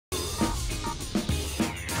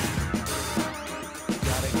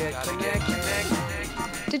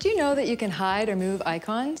Did you know that you can hide or move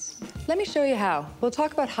icons? Let me show you how. We'll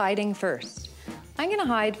talk about hiding first. I'm going to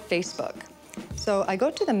hide Facebook. So I go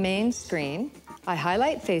to the main screen, I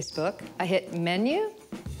highlight Facebook, I hit Menu,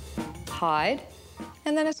 Hide,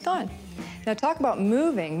 and then it's gone. Now talk about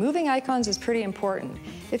moving. Moving icons is pretty important.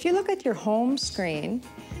 If you look at your home screen,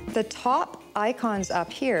 the top icons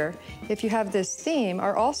up here, if you have this theme,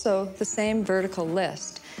 are also the same vertical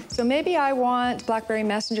list. So maybe I want BlackBerry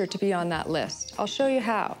Messenger to be on that list. I'll show you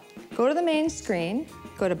how. Go to the main screen,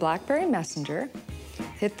 go to BlackBerry Messenger,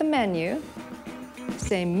 hit the menu,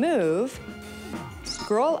 say Move,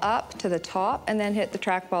 scroll up to the top, and then hit the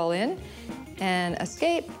trackball in, and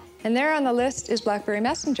Escape, and there on the list is BlackBerry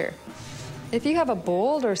Messenger. If you have a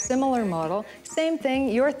bold or similar model, same thing.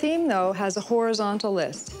 Your theme, though, has a horizontal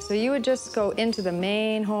list. So you would just go into the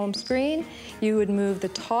main home screen, you would move the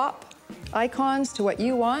top icons to what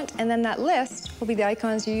you want, and then that list will be the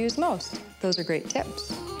icons you use most. Those are great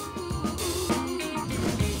tips.